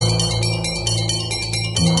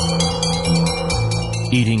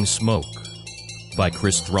Eating Smoke by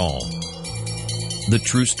Chris Thrall. The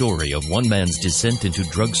true story of one man's descent into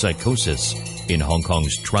drug psychosis in Hong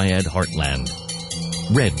Kong's Triad Heartland.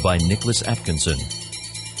 Read by Nicholas Atkinson.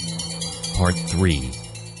 Part 3.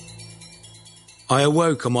 I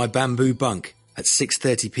awoke on my bamboo bunk at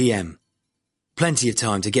 6:30 p.m. Plenty of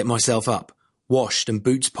time to get myself up, washed and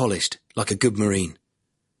boots polished like a good Marine.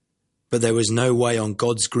 But there was no way on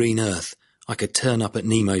God's green earth I could turn up at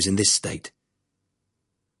Nemo's in this state.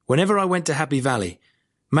 Whenever I went to Happy Valley,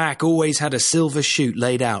 Mac always had a silver chute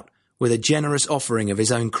laid out with a generous offering of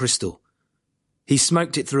his own crystal. He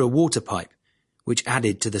smoked it through a water pipe, which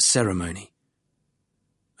added to the ceremony.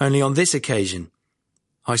 Only on this occasion,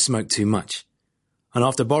 I smoked too much, and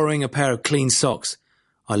after borrowing a pair of clean socks,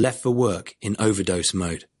 I left for work in overdose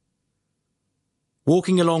mode.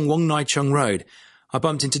 Walking along Wong Nai Chung Road, I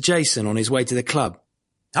bumped into Jason on his way to the club.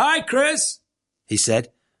 "Hi, Chris," he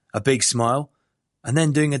said, a big smile, and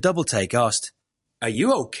then doing a double take asked, "Are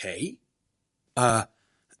you okay?"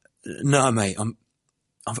 No, mate, I'm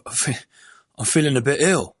feeling a bit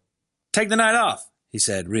ill." "Take the night off," he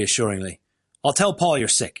said reassuringly. "I'll tell Paul you're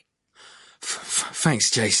sick."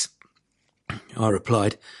 Thanks, Jace," I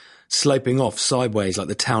replied, sloping off sideways like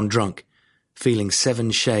the town drunk, feeling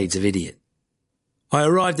 7 shades of idiot. I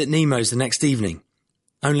arrived at Nemo's the next evening,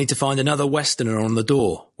 only to find another Westerner on the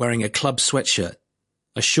door wearing a club sweatshirt,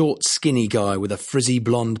 a short, skinny guy with a frizzy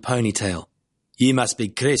blonde ponytail. "You must be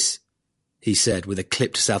Chris," he said with a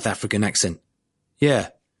clipped South African accent. "Yeah.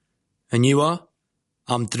 And you are?"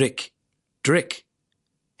 "I'm Drick." "Drick?"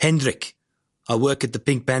 "Hendrik. I work at the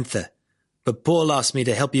Pink Panther, but Paul asked me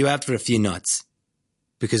to help you out for a few nights."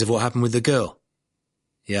 "Because of what happened with the girl?"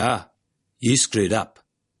 "Yeah, you screwed up."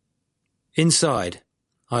 Inside,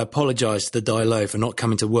 I apologised to the Dai-Lo for not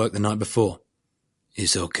coming to work the night before.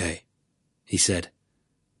 "It's okay," he said,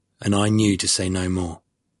 and I knew to say no more.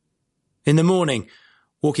 In the morning,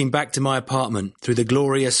 walking back to my apartment through the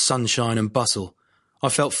glorious sunshine and bustle, I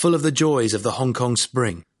felt full of the joys of the Hong Kong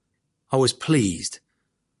spring. I was pleased.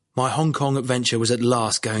 My Hong Kong adventure was at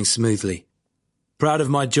last going smoothly. Proud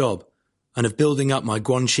of my job and of building up my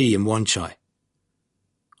guanxi and wan chai.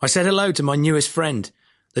 I said hello to my newest friend,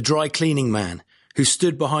 the dry cleaning man, who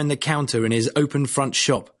stood behind the counter in his open front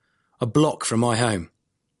shop, a block from my home.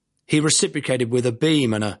 He reciprocated with a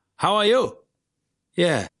beam and a, "How are you?"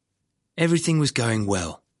 Yeah, everything was going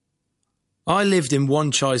well. I lived in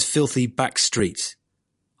Wan Chai's filthy back streets.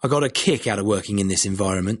 I got a kick out of working in this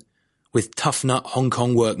environment, with tough-nut Hong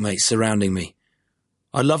Kong workmates surrounding me.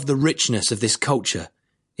 I loved the richness of this culture,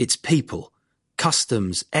 its people,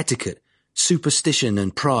 customs, etiquette, superstition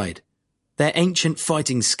and pride, their ancient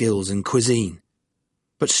fighting skills and cuisine.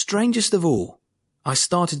 But strangest of all, I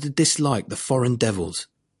started to dislike the foreign devils.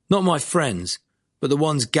 Not my friends, but the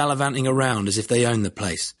ones gallivanting around as if they owned the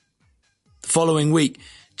place. The following week,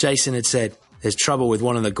 Jason had said, "There's trouble with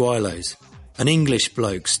one of the Guilos." An English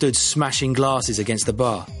bloke stood smashing glasses against the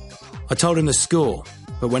bar. I told him the score,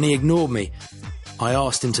 but when he ignored me, I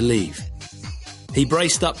asked him to leave. He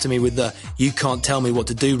braced up to me with the "you can't tell me what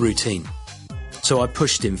to do" routine. So I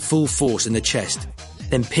pushed him full force in the chest,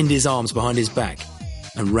 then pinned his arms behind his back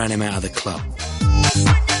and ran him out of the club.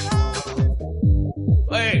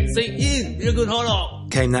 "Hey, say in, you're good, hold on,"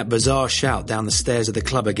 came that bizarre shout down the stairs of the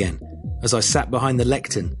club again, as I sat behind the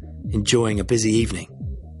lectern, enjoying a busy evening.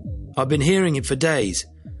 I'd been hearing it for days,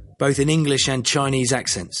 both in English and Chinese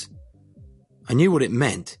accents. I knew what it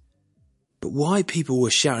meant, but why people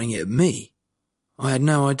were shouting it at me, I had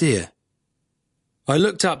no idea. I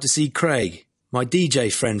looked up to see Craig, my DJ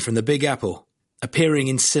friend from the Big Apple, appearing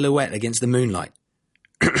in silhouette against the moonlight.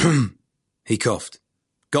 He coughed.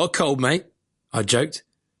 "Got a cold, mate?" I joked.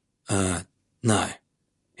 No,"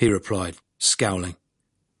 he replied, scowling.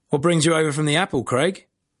 "What brings you over from the Apple, Craig?"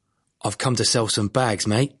 "I've come to sell some bags,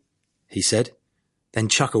 mate," he said, then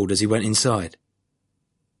chuckled as he went inside.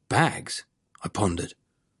 Bags? I pondered.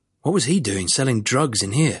 What was he doing selling drugs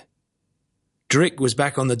in here? Drick was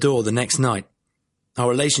back on the door the next night, our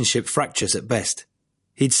relationship fractious at best.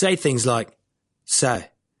 He'd say things like, "So,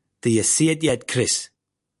 do you see it yet, Chris?"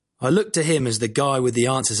 I looked to him as the guy with the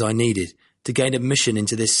answers I needed to gain admission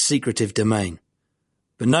into this secretive domain.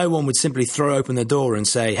 But no one would simply throw open the door and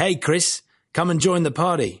say, "Hey, Chris, come and join the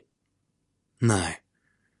party." No.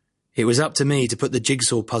 It was up to me to put the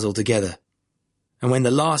jigsaw puzzle together. And when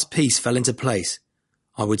the last piece fell into place,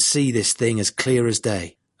 I would see this thing as clear as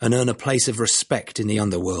day and earn a place of respect in the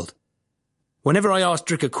underworld. Whenever I asked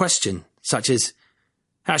Drick a question, such as,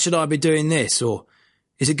 "How should I be doing this?" or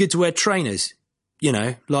 "Is it good to wear trainers?" You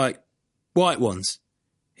know, like white ones,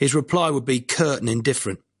 his reply would be curt and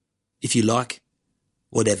indifferent. "If you like,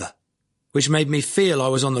 whatever." which made me feel I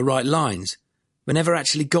was on the right lines, but never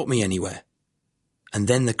actually got me anywhere. And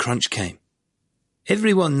then the crunch came.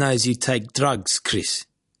 "Everyone knows you take drugs, Chris,"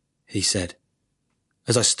 he said,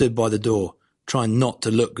 as I stood by the door, trying not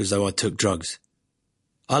to look as though I took drugs.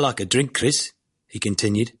 "I like a drink, Chris," he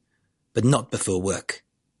continued, "but not before work."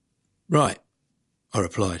 "Right," I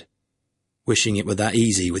replied, wishing it were that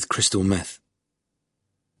easy with crystal meth.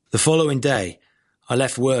 The following day, I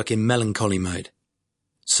left work in melancholy mode.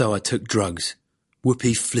 So I took drugs.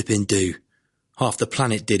 Whoopee flippin' do. Half the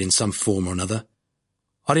planet did in some form or another.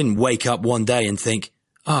 I didn't wake up one day and think,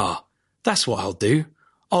 that's what I'll do.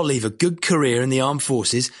 I'll leave a good career in the armed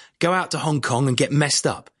forces, go out to Hong Kong and get messed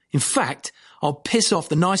up. In fact, I'll piss off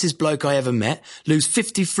the nicest bloke I ever met, lose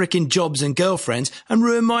 50 frickin' jobs and girlfriends, and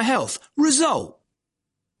ruin my health. Result!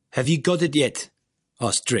 "Have you got it yet?"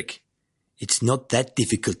 asked Drick. "It's not that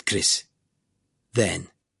difficult, Chris." Then,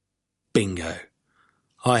 bingo,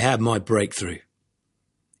 I had my breakthrough.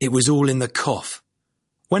 It was all in the cough.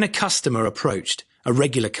 When a customer approached, a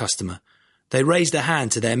regular customer, they raised a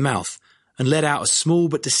hand to their mouth and let out a small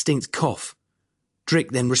but distinct cough.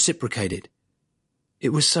 Drick then reciprocated. It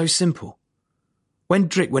was so simple. When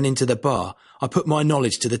Drick went into the bar, I put my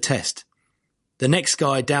knowledge to the test. The next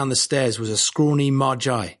guy down the stairs was a scrawny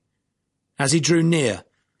Marjai. As he drew near,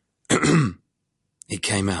 it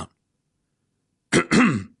came out.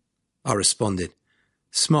 I responded,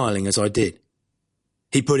 smiling as I did.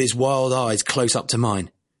 He put his wild eyes close up to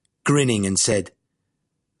mine, grinning and said,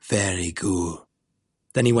 "Very good."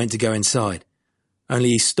 Then he went to go inside, only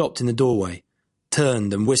he stopped in the doorway,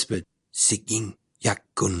 turned and whispered, "Siging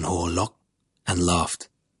yakun holok," and laughed.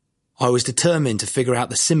 I was determined to figure out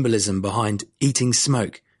the symbolism behind eating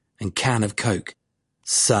smoke and can of Coke.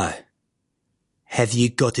 "So, have you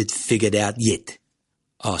got it figured out yet?"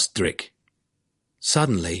 asked Drick.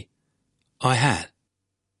 Suddenly, I had.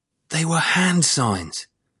 They were hand signs.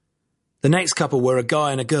 The next couple were a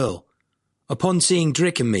guy and a girl. Upon seeing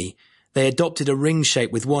Drick and me, they adopted a ring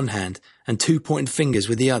shape with one hand and 2 pointed fingers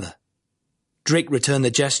with the other. Drick returned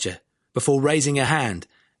the gesture before raising a hand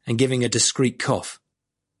and giving a discreet cough.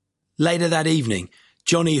 Later that evening,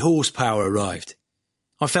 Johnny Horsepower arrived.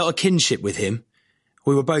 I felt a kinship with him.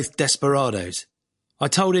 We were both desperados. I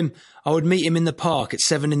told him I would meet him in the park at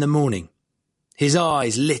 7 in the morning. His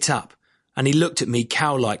eyes lit up, and he looked at me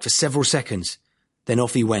cow-like for several seconds. Then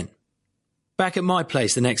off he went. Back at my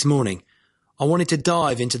place the next morning, I wanted to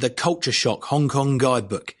dive into the culture shock Hong Kong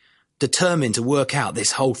guidebook, determined to work out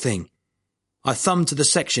this whole thing. I thumbed to the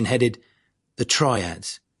section headed, "The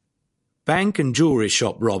Triads." Bank and jewellery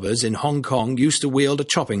shop robbers in Hong Kong used to wield a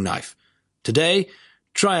chopping knife. Today,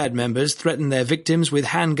 Triad members threaten their victims with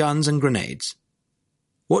handguns and grenades.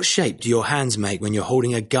 What shape do your hands make when you're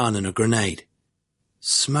holding a gun and a grenade?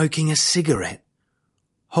 Smoking a cigarette?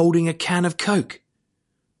 Holding a can of Coke?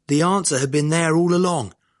 The answer had been there all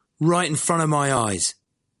along, right in front of my eyes.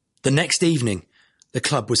 The next evening, the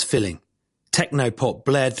club was filling. Techno-pop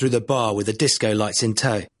blared through the bar with the disco lights in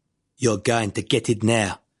tow. "You're going to get it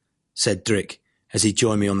now," said Drick as he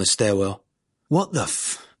joined me on the stairwell. What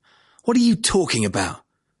are you talking about?"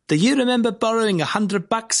 "Do you remember borrowing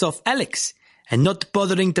 $100 off Alex and not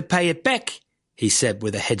bothering to pay it back?" he said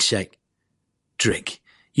with a head shake. "Drick,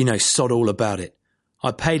 you know sod all about it.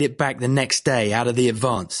 I paid it back the next day out of the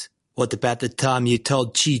advance." "What about the time you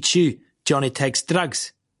told Chi-Chu Johnny takes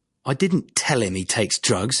drugs?" "I didn't tell him he takes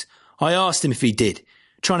drugs. I asked him if he did,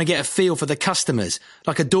 trying to get a feel for the customers,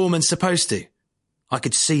 like a doorman's supposed to." I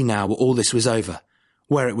could see now what all this was over,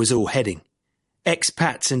 where it was all heading.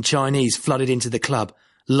 Expats and Chinese flooded into the club,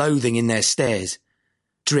 loathing in their stares.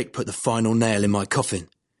 Drick put the final nail in my coffin.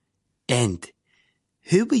 "And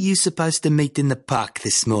who were you supposed to meet in the park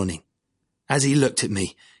this morning?" As he looked at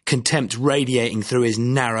me, contempt radiating through his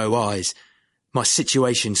narrow eyes, my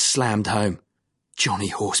situation slammed home. Johnny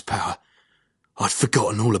Horsepower. I'd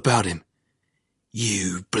forgotten all about him.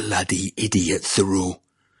 "You bloody idiot, Thrall."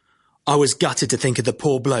 I was gutted to think of the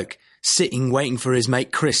poor bloke, sitting waiting for his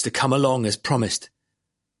mate Chris to come along as promised.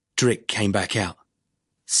 Drick came back out.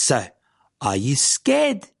 "So, are you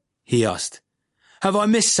scared?" he asked. "Have I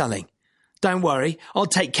missed something?" "Don't worry, I'll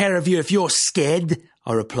take care of you if you're scared,"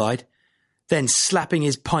 I replied. Then, slapping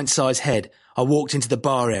his pint-sized head, I walked into the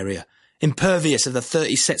bar area, impervious of the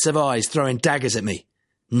 30 sets of eyes throwing daggers at me.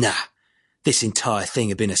 Nah, this entire thing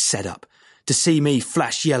had been a setup, to see me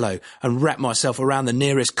flash yellow and wrap myself around the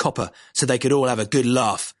nearest copper so they could all have a good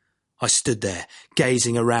laugh. I stood there,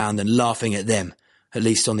 gazing around and laughing at them, at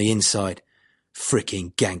least on the inside.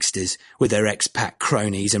 Fricking gangsters, with their expat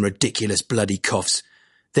cronies and ridiculous bloody coughs.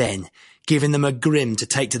 Then, giving them a grim to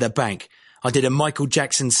take to the bank, I did a Michael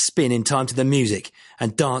Jackson spin in time to the music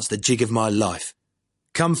and danced the jig of my life.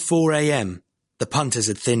 Come 4 a.m, the punters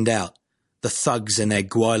had thinned out, the thugs and their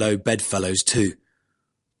guilo bedfellows too.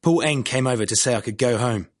 Paul Eng came over to say I could go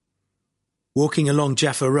home. Walking along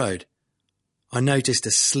Jaffa Road, I noticed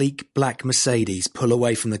a sleek black Mercedes pull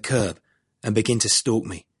away from the curb and begin to stalk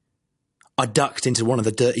me. I ducked into one of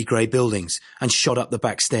the dirty grey buildings and shot up the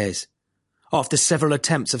back stairs. After several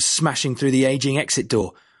attempts of smashing through the ageing exit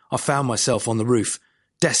door, I found myself on the roof,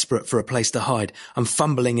 desperate for a place to hide and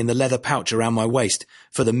fumbling in the leather pouch around my waist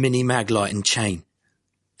for the mini mag light and chain.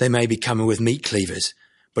 They may be coming with meat cleavers,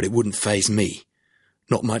 but it wouldn't faze me.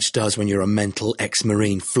 Not much does when you're a mental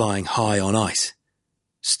ex-marine flying high on ice.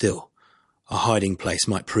 Still, a hiding place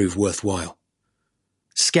might prove worthwhile.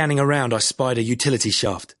 Scanning around, I spied a utility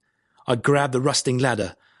shaft. I grabbed the rusting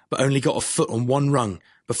ladder, but only got a foot on one rung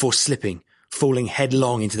before slipping, falling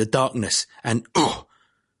headlong into the darkness and,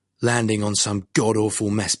 landing on some god-awful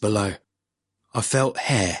mess below. I felt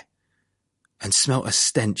hair and smelt a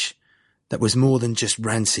stench that was more than just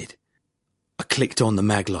rancid. I clicked on the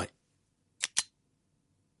maglite.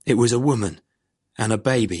 It was a woman and a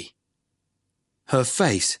baby. Her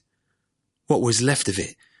face, what was left of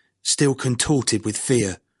it, still contorted with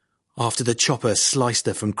fear after the chopper sliced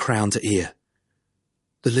her from crown to ear.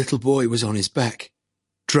 The little boy was on his back,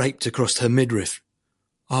 draped across her midriff,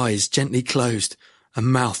 eyes gently closed and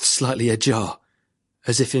mouth slightly ajar,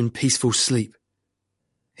 as if in peaceful sleep.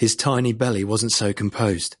 His tiny belly wasn't so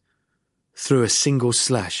composed. Through a single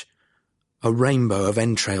slash, a rainbow of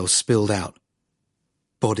entrails spilled out.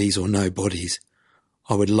 Bodies or no bodies,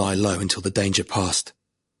 I would lie low until the danger passed.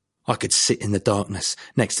 I could sit in the darkness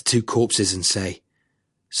next to two corpses and say,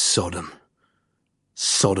 Sodom.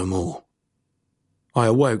 Sodom all. I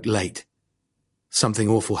awoke late. Something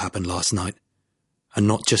awful happened last night, and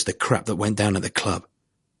not just the crap that went down at the club.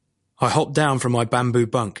 I hopped down from my bamboo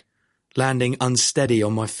bunk, landing unsteady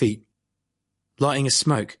on my feet. Lighting a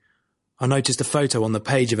smoke, I noticed a photo on the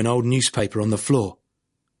page of an old newspaper on the floor.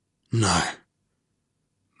 No.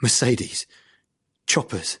 Mercedes.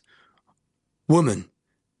 Choppers. Woman.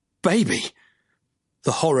 Baby.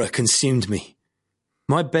 The horror consumed me.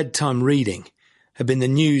 My bedtime reading had been the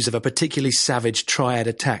news of a particularly savage triad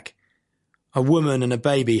attack. A woman and a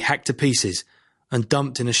baby hacked to pieces and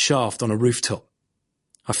dumped in a shaft on a rooftop.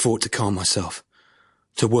 I fought to calm myself,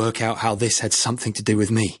 to work out how this had something to do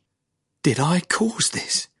with me. Did I cause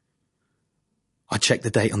this? I checked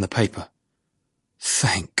the date on the paper.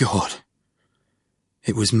 Thank God.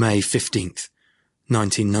 It was May 15th,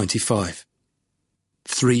 1995.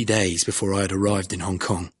 3 days before I had arrived in Hong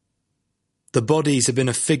Kong. The bodies had been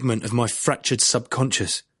a figment of my fractured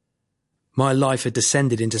subconscious. My life had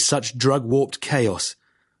descended into such drug-warped chaos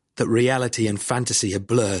that reality and fantasy had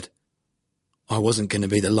blurred. I wasn't going to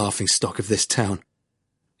be the laughingstock of this town.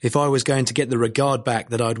 If I was going to get the regard back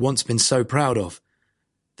that I'd once been so proud of,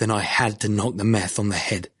 then I had to knock the meth on the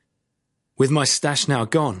head. With my stash now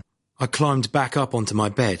gone, I climbed back up onto my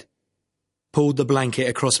bed, pulled the blanket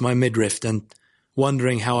across my midriff and,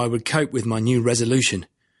 wondering how I would cope with my new resolution,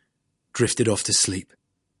 drifted off to sleep.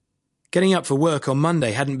 Getting up for work on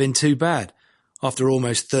Monday hadn't been too bad, after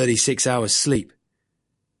almost 36 hours sleep.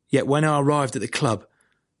 Yet when I arrived at the club,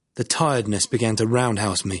 the tiredness began to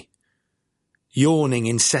roundhouse me. Yawning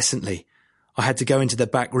incessantly, I had to go into the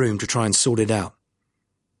back room to try and sort it out.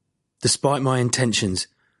 Despite my intentions,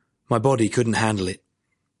 my body couldn't handle it.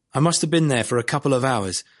 I must have been there for a couple of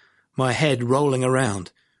hours, my head rolling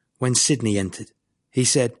around, when Sydney entered. He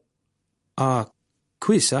said,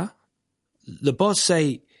 Quiz, huh? The boss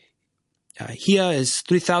say, here is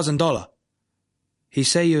 $3,000. He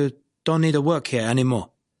say you don't need to work here anymore.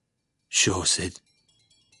 Sure, Sid,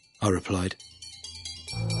 I replied.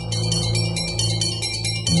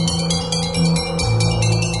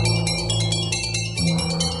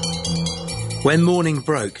 When morning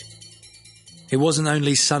broke, it wasn't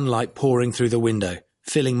only sunlight pouring through the window,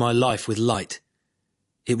 filling my life with light.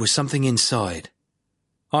 It was something inside.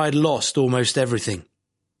 I had lost almost everything,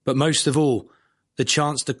 but most of all, the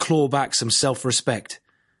chance to claw back some self-respect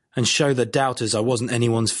and show the doubters I wasn't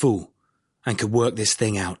anyone's fool and could work this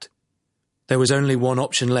thing out. There was only one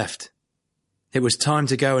option left. It was time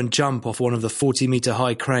to go and jump off one of the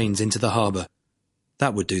 40-metre-high cranes into the harbour.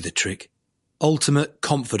 That would do the trick. Ultimate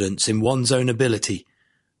confidence in one's own ability,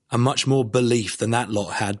 and much more belief than that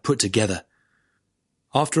lot had put together.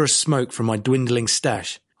 After a smoke from my dwindling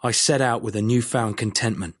stash, I set out with a newfound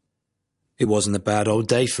contentment. It wasn't a bad old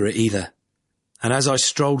day for it either. And as I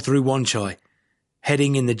strolled through Wan Chai,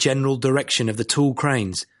 heading in the general direction of the tall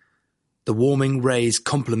cranes, the warming rays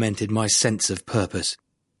complemented my sense of purpose.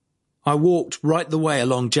 I walked right the way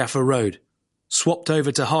along Jaffa Road, swapped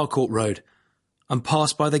over to Harcourt Road, and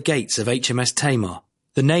passed by the gates of HMS Tamar,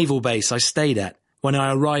 the naval base I stayed at when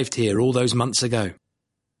I arrived here all those months ago.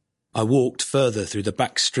 I walked further through the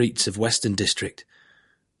back streets of Western District,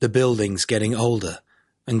 the buildings getting older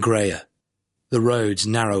and greyer, the roads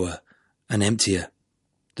narrower and emptier,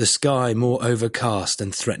 the sky more overcast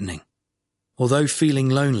and threatening. Although feeling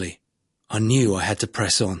lonely, I knew I had to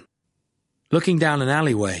press on. Looking down an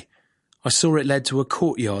alleyway, I saw it led to a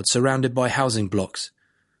courtyard surrounded by housing blocks.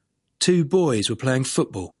 2 boys were playing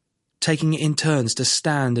football, taking it in turns to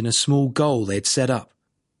stand in a small goal they'd set up.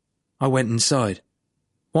 I went inside.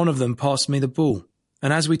 One of them passed me the ball,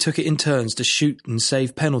 and as we took it in turns to shoot and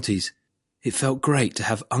save penalties, it felt great to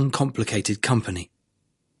have uncomplicated company.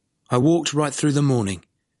 I walked right through the morning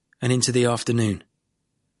and into the afternoon,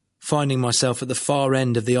 finding myself at the far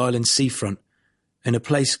end of the island seafront in a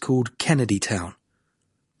place called Kennedy Town.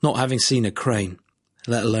 Not having seen a crane,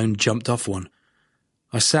 let alone jumped off one,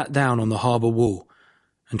 I sat down on the harbour wall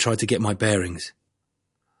and tried to get my bearings.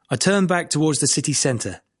 I turned back towards the city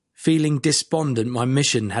centre, feeling despondent my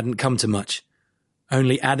mission hadn't come to much,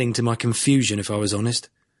 only adding to my confusion if I was honest.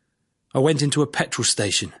 I went into a petrol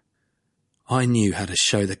station. I knew how to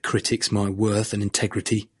show the critics my worth and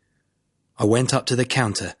integrity. I went up to the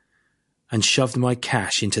counter and shoved my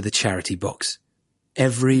cash into the charity box.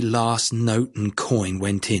 Every last note and coin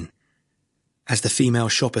went in. As the female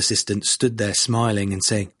shop assistant stood there smiling and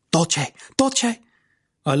saying, "Dolce, dolce,"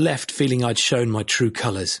 I left feeling I'd shown my true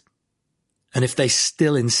colours. And if they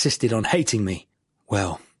still insisted on hating me,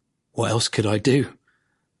 well, what else could I do?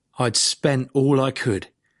 I'd spent all I could,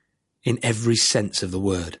 in every sense of the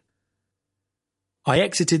word. I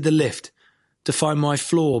exited the lift to find my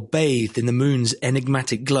floor bathed in the moon's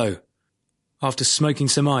enigmatic glow. After smoking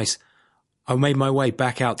some ice, I made my way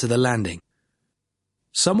back out to the landing.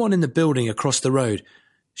 Someone in the building across the road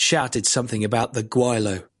shouted something about the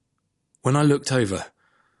guaylo. When I looked over,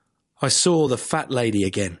 I saw the fat lady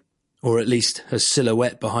again, or at least her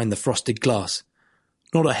silhouette behind the frosted glass.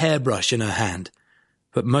 Not a hairbrush in her hand,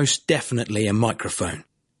 but most definitely a microphone.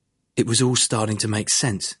 It was all starting to make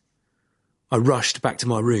sense. I rushed back to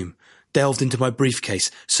my room, delved into my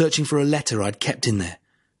briefcase, searching for a letter I'd kept in there.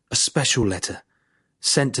 A special letter,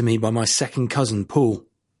 sent to me by my second cousin, Paul.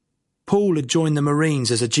 Paul had joined the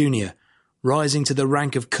Marines as a junior, rising to the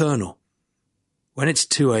rank of colonel. When it's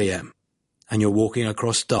 2 a.m. and you're walking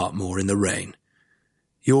across Dartmoor in the rain,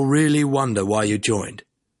 you'll really wonder why you joined,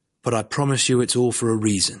 but I promise you it's all for a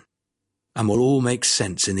reason, and will all make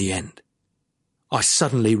sense in the end. I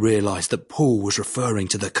suddenly realised that Paul was referring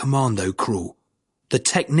to the commando crawl, the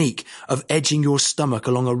technique of edging your stomach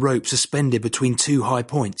along a rope suspended between 2 high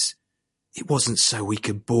points. It wasn't so we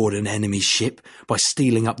could board an enemy ship by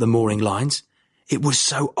stealing up the mooring lines. It was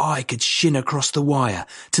so I could shin across the wire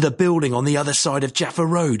to the building on the other side of Jaffa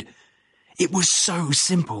Road. It was so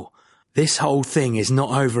simple. This whole thing is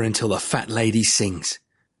not over until the fat lady sings.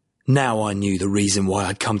 Now I knew the reason why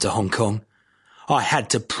I'd come to Hong Kong. I had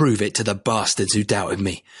to prove it to the bastards who doubted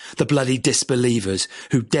me, the bloody disbelievers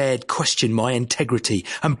who dared question my integrity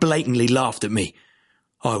and blatantly laughed at me.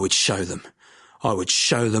 I would show them. I would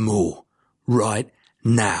show them all. Right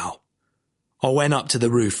now. I went up to the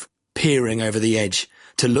roof, peering over the edge,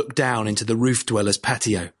 to look down into the roof dweller's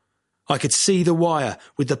patio. I could see the wire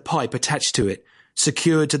with the pipe attached to it,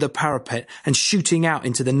 secured to the parapet and shooting out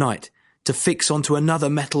into the night, to fix onto another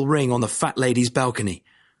metal ring on the fat lady's balcony,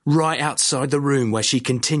 right outside the room where she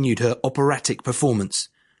continued her operatic performance.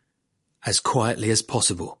 As quietly as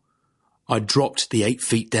possible, I dropped the 8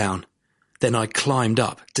 feet down. Then I climbed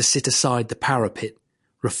up to sit aside the parapet,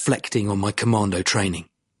 reflecting on my commando training.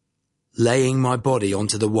 Laying my body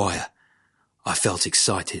onto the wire, I felt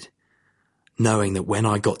excited, knowing that when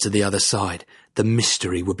I got to the other side, the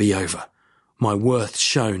mystery would be over, my worth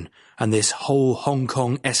shown, and this whole Hong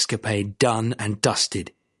Kong escapade done and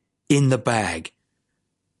dusted, in the bag.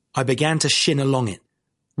 I began to shin along it,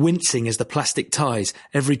 wincing as the plastic ties,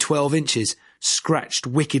 every 12 inches, scratched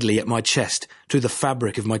wickedly at my chest through the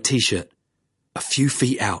fabric of my t-shirt. A few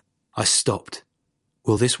feet out, I stopped.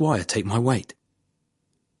 Will this wire take my weight?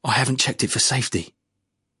 I haven't checked it for safety.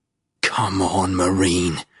 Come on,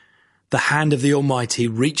 Marine. The hand of the Almighty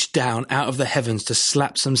reached down out of the heavens to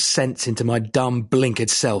slap some sense into my dumb, blinkered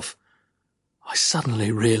self. I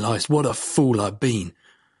suddenly realised what a fool I'd been.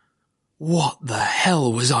 What the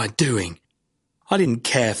hell was I doing? I didn't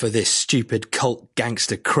care for this stupid cult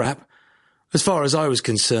gangster crap. As far as I was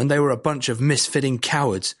concerned, they were a bunch of misfitting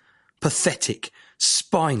cowards. Pathetic,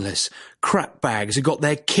 spineless crap bags who got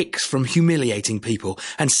their kicks from humiliating people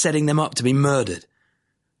and setting them up to be murdered.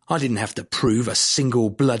 I didn't have to prove a single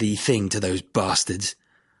bloody thing to those bastards.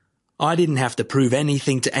 I didn't have to prove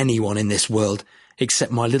anything to anyone in this world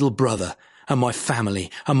except my little brother and my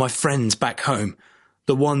family and my friends back home,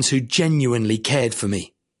 the ones who genuinely cared for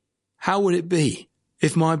me. How would it be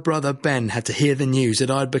if my brother Ben had to hear the news that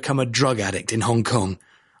I'd become a drug addict in Hong Kong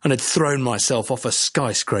and had thrown myself off a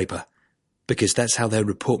skyscraper? Because that's how they'd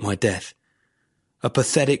report my death. A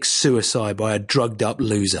pathetic suicide by a drugged-up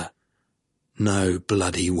loser. No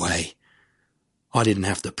bloody way. I didn't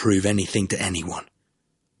have to prove anything to anyone.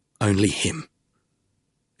 Only him.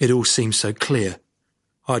 It all seemed so clear.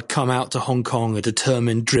 I'd come out to Hong Kong a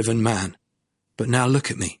determined, driven man. But now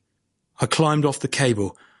look at me. I climbed off the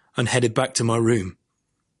cable and headed back to my room.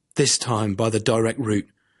 This time by the direct route,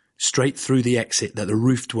 straight through the exit that the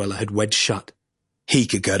roof dweller had wedged shut. He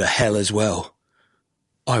could go to hell as well.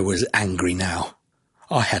 I was angry now.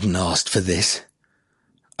 I hadn't asked for this.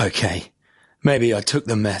 Okay, maybe I took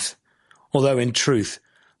the meth, although in truth,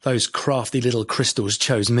 those crafty little crystals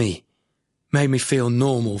chose me. Made me feel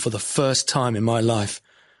normal for the first time in my life.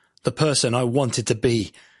 The person I wanted to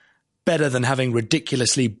be. Better than having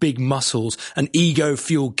ridiculously big muscles and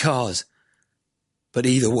ego-fueled cars. But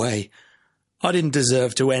either way, I didn't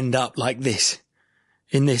deserve to end up like this.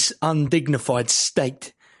 In this undignified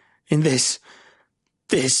state. In this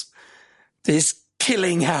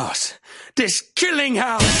killing house. This killing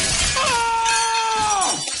house!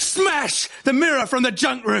 Oh! Smash! The mirror from the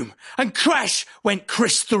junk room. And crash went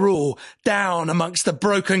Chris Thrall down amongst the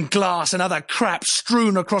broken glass and other crap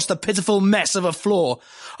strewn across the pitiful mess of a floor.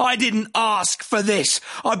 I didn't ask for this.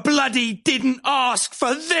 I bloody didn't ask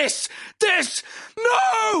for this. This!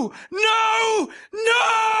 No! No!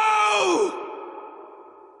 No!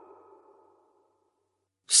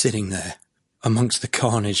 Sitting there, amongst the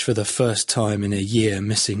carnage for the first time in a year,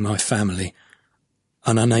 missing my family,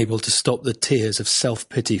 and unable to stop the tears of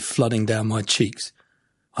self-pity flooding down my cheeks.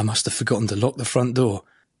 I must have forgotten to lock the front door,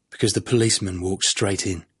 because the policeman walked straight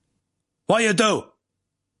in. "What you do?"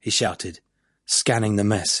 he shouted, scanning the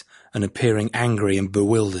mess and appearing angry and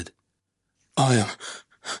bewildered. I'm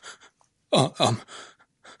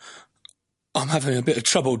having a bit of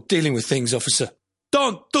trouble dealing with things, officer."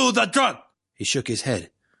 "Don't do the drug!" He shook his head,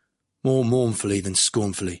 more mournfully than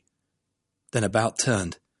scornfully, then about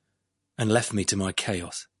turned and left me to my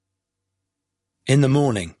chaos. In the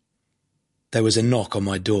morning, there was a knock on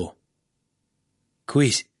my door.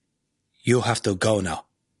 "Chris, you'll have to go now."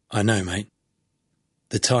 "I know, mate."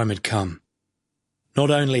 The time had come.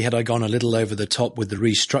 Not only had I gone a little over the top with the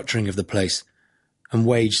restructuring of the place and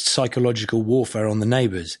waged psychological warfare on the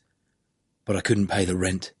neighbours, but I couldn't pay the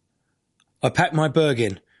rent. I packed my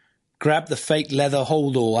Bergen, grabbed the fake leather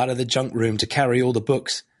holdall out of the junk room to carry all the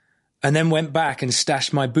books, and then went back and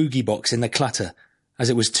stashed my boogie box in the clutter, as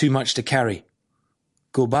it was too much to carry.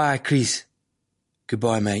 "Goodbye, Chris."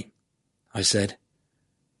 "Goodbye, mate," I said,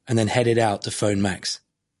 and then headed out to phone Max.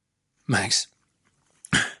 "Max,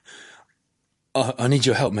 I need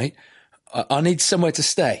your help, mate. I need somewhere to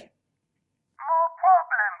stay." "No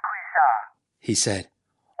problem, Chrisa," he said.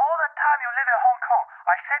 "All the time you live in Hong Kong,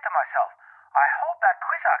 I said to myself, I hope that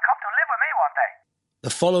Chrisa come to live with me one day." The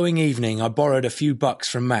following evening I borrowed a few bucks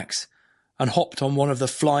from Max and hopped on one of the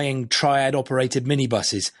flying Triad-operated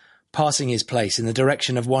minibuses, passing his place in the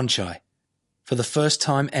direction of Wan Chai. For the first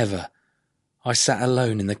time ever, I sat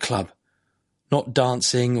alone in the club, not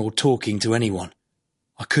dancing or talking to anyone.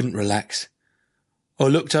 I couldn't relax. I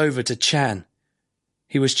looked over to Chan.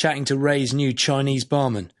 He was chatting to Ray's new Chinese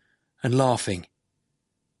barman and laughing.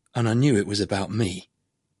 And I knew it was about me.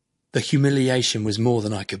 The humiliation was more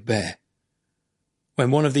than I could bear. When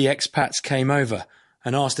one of the expats came over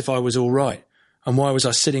and asked if I was all right and why was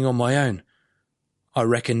I sitting on my own, I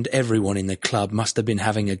reckoned everyone in the club must have been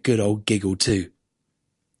having a good old giggle too.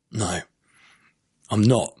 "No, I'm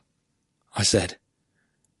not," I said,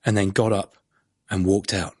 and then got up and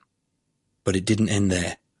walked out. But it didn't end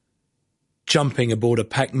there. Jumping aboard a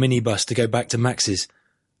packed minibus to go back to Max's,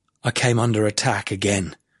 I came under attack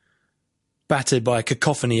again. Battered by a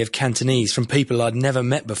cacophony of Cantonese from people I'd never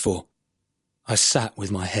met before. I sat with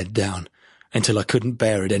my head down until I couldn't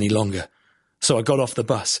bear it any longer, so I got off the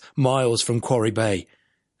bus, miles from Quarry Bay,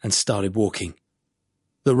 and started walking.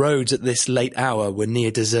 The roads at this late hour were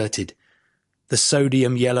near deserted. The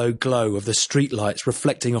sodium-yellow glow of the streetlights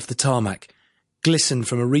reflecting off the tarmac glistened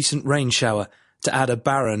from a recent rain shower to add a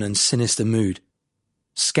barren and sinister mood.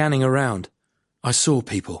 Scanning around, I saw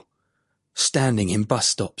people, standing in bus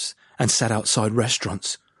stops and sat outside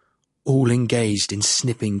restaurants, all engaged in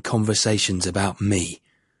snipping conversations about me.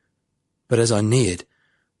 But as I neared,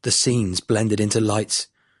 the scenes blended into lights,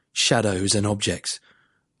 shadows and objects,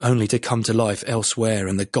 only to come to life elsewhere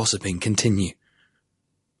and the gossiping continue.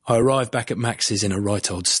 I arrived back at Max's in a right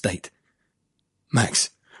old state. Max,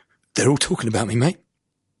 they're all talking about me, mate.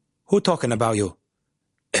 Who talking about you?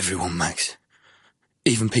 Everyone, Max.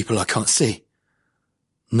 Even people I can't see.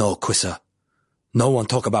 No, Quissa. No one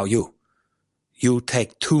talk about you. You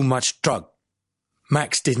take too much drug.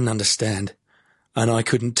 Max didn't understand, and I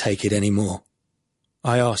couldn't take it anymore.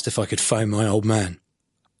 I asked if I could phone my old man.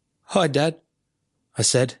 Hi, Dad, I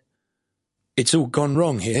said. It's all gone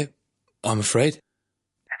wrong here, I'm afraid.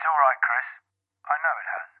 It's all right, Chris. I know it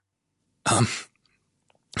has.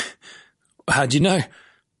 How'd you know?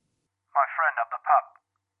 My friend up the pub.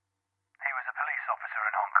 He was a police officer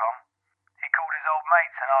in Hong Kong. He called his old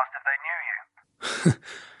mates and asked if they knew you.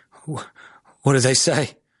 What did they say?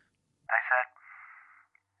 They said,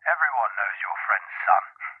 everyone knows your friend's son.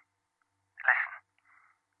 Listen,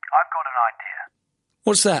 I've got an idea.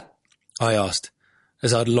 What's that? I asked,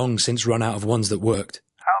 as I'd long since run out of ones that worked.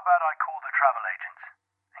 How about I call the travel agents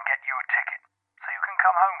and get you a ticket so you can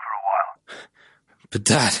come home for a while? But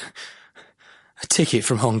Dad, a ticket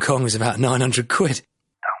from Hong Kong is about 900 quid.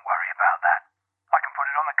 Don't worry about that. I can put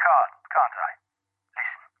it on the card, can't I?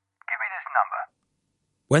 Listen, give me this number.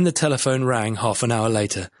 When the telephone rang half an hour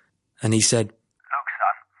later, and he said, Look,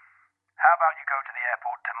 son, how about you go to the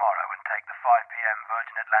airport tomorrow and take the 5 p.m.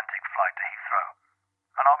 Virgin Atlantic flight to Heathrow,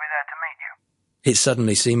 and I'll be there to meet you. it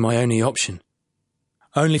suddenly seemed my only option.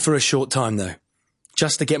 Only for a short time, though,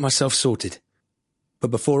 just to get myself sorted.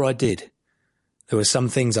 But before I did, there were some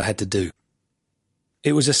things I had to do.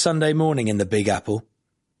 It was a Sunday morning in the Big Apple.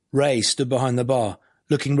 Ray stood behind the bar,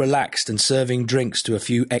 looking relaxed and serving drinks to a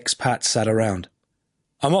few expats sat around.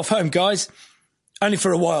 I'm off home, guys. Only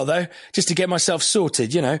for a while, though, just to get myself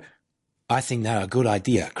sorted, you know. I think that's a good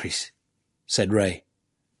idea, Chris, said Ray,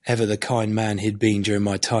 ever the kind man he'd been during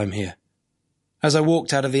my time here. As I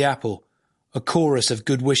walked out of the Apple, a chorus of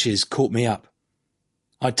good wishes caught me up.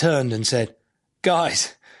 I turned and said,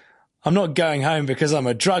 Guys, I'm not going home because I'm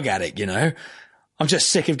a drug addict, you know. I'm just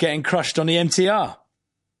sick of getting crushed on the MTR.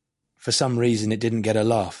 For some reason, it didn't get a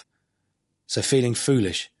laugh. So feeling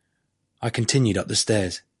foolish, I continued up the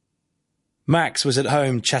stairs. Max was at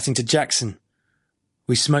home chatting to Jackson.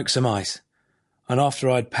 We smoked some ice, and after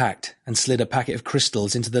I'd packed and slid a packet of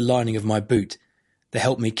crystals into the lining of my boot, they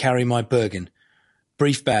helped me carry my Bergen,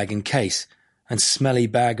 brief bag and case, and smelly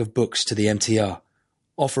bag of books to the MTR,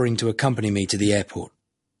 offering to accompany me to the airport.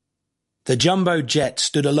 The jumbo jet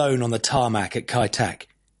stood alone on the tarmac at Kai Tak,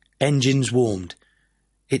 engines warmed,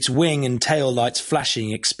 its wing and tail lights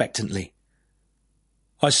flashing expectantly.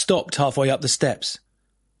 I stopped halfway up the steps,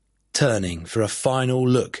 turning for a final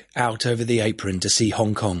look out over the apron to see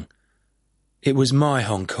Hong Kong. It was my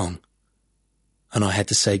Hong Kong, and I had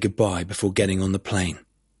to say goodbye before getting on the plane.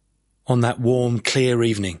 On that warm, clear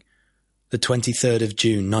evening, the 23rd of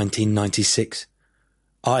June 1996,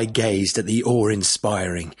 I gazed at the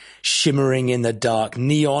awe-inspiring, shimmering in the dark,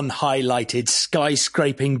 neon-highlighted,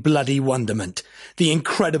 skyscraping bloody wonderment, the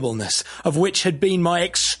incredibleness of which had been my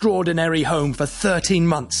extraordinary home for 13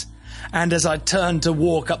 months. And as I turned to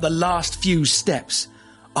walk up the last few steps,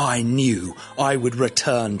 I knew I would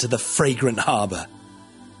return to the fragrant harbour.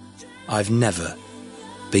 I've never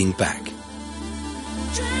been back.